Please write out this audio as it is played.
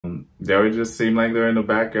they would just seem like they're in the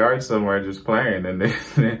backyard somewhere just playing,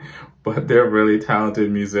 and but they're really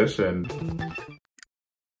talented musicians.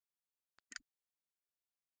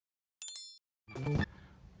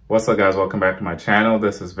 What's up, guys? Welcome back to my channel.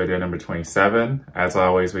 This is video number 27. As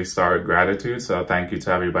always, we start with gratitude. So thank you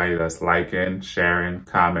to everybody that's liking, sharing,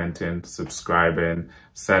 commenting, subscribing,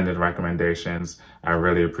 sending recommendations. I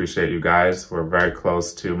really appreciate you guys. We're very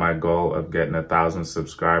close to my goal of getting 1,000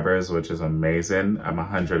 subscribers, which is amazing. I'm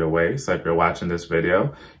 100 away. So if you're watching this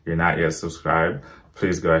video, you're not yet subscribed,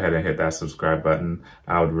 please go ahead and hit that subscribe button.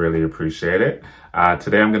 I would really appreciate it.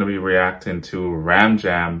 Today, I'm going to be reacting to Ram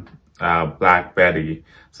Jam, Black Betty.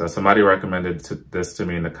 So somebody recommended this to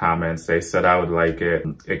me in the comments. They said I would like it.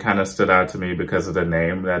 It kind of stood out to me because of the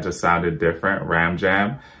name that just sounded different, Ram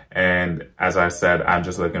Jam. And as I said, I'm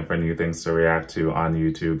just looking for new things to react to on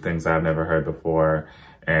YouTube, things I've never heard before.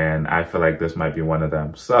 And I feel like this might be one of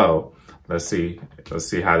them. So let's see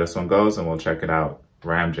how this one goes, and we'll check it out.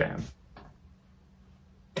 Ram Jam.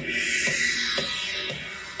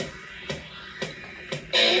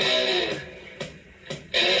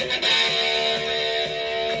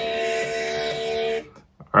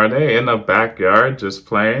 Are they in the backyard just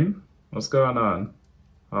playing? What's going on?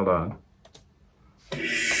 Hold on.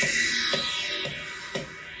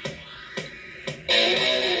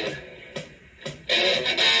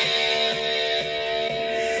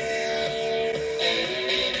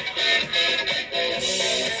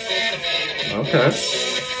 Okay.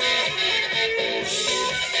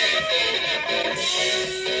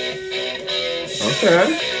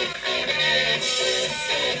 Okay.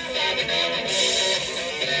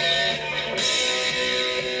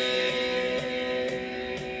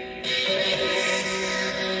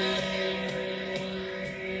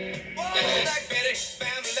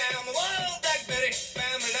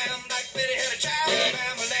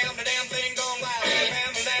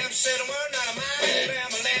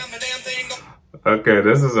 Okay,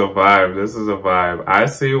 this is a vibe. This is a vibe. I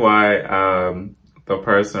see why the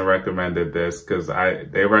person recommended this, because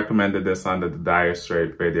they recommended this on the Dire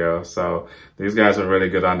Straits video. So these guys are really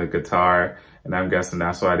good on the guitar, and I'm guessing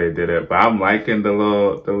that's why they did it. But I'm liking the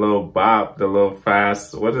little bop, the little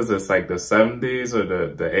fast. What is this, like the 70s or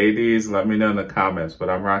the 80s? Let me know in the comments, but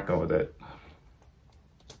I'm rocking with it.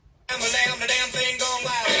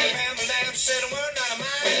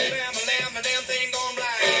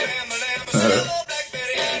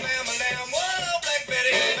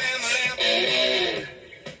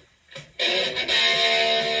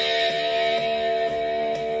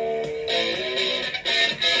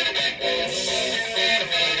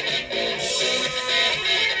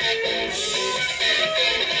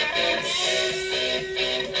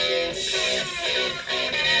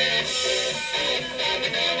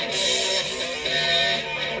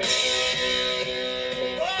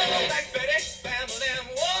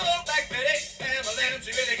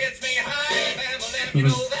 You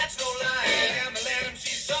know that's no lie. Bam-a-lam,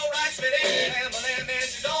 she's so right, Betty. Bam-a-lam, and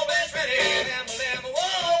she's always ready. Bam-a-lam,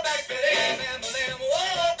 whoa, back Betty. Bam-a-lam,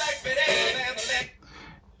 whoa, back Betty. Bam-a-lam.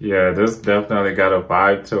 Yeah, this definitely got a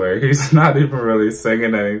vibe to it. He's not even really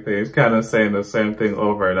singing anything. He's kind of saying the same thing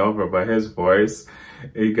over and over, but his voice,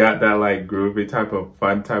 he got that like groovy type of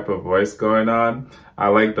fun type of voice going on. I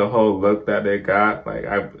like the whole look that they got.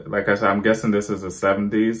 Like I said, I'm guessing this is the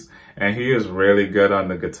 70s, and he is really good on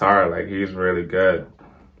the guitar. Like, he's really good.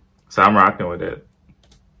 So I'm rocking with it.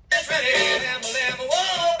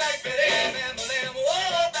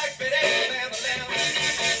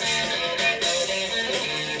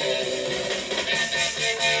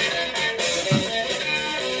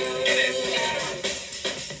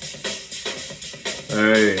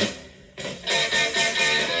 Hey.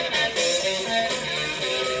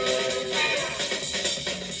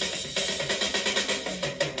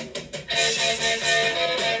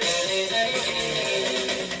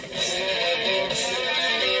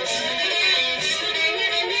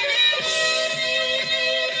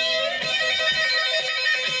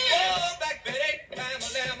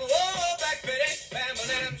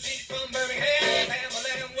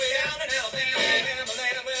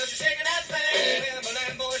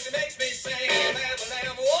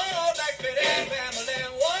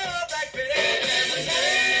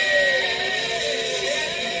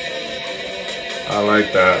 I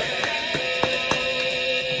like that.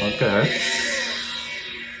 Okay.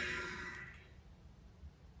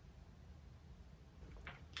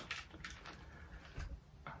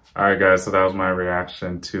 All right, guys, so that was my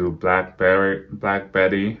reaction to Black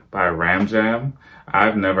Betty by Ram Jam.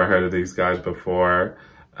 I've never heard of these guys before.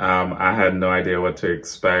 I had no idea what to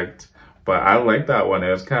expect, But I like that one.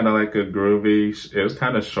 It was kind of like a groovy, it was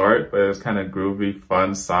kind of short, but it was kind of groovy,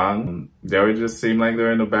 fun song. They would just seem like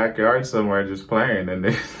they're in the backyard somewhere just playing,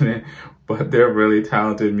 and but they're a really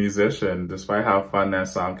talented musician. Despite how fun that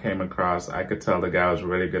song came across, I could tell the guy was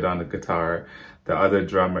really good on the guitar. The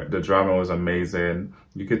drummer was amazing.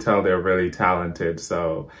 You could tell they're really talented.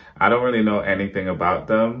 So I don't really know anything about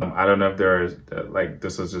them. I don't know if there's like,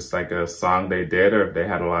 this was just like a song they did, or if they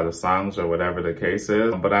had a lot of songs, or whatever the case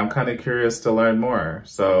is. But I'm kind of curious to learn more.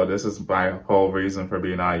 So this is my whole reason for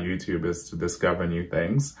being on YouTube, is to discover new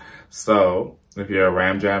things. So if you're a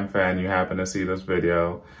Ram Jam fan, you happen to see this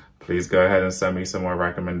video, please go ahead and send me some more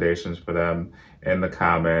recommendations for them in the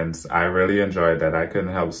comments. I really enjoyed that. I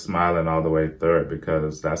couldn't help smiling all the way through it,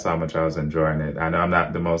 because that's how much I was enjoying it. I know I'm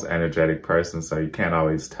not the most energetic person, so you can't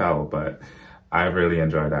always tell, but I really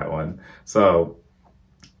enjoyed that one. So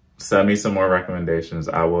send me some more recommendations.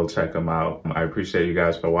 I will check them out. I appreciate you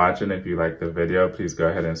guys for watching. If you like the video, please go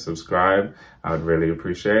ahead and subscribe. I would really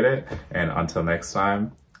appreciate it. And until next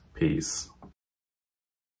time, peace.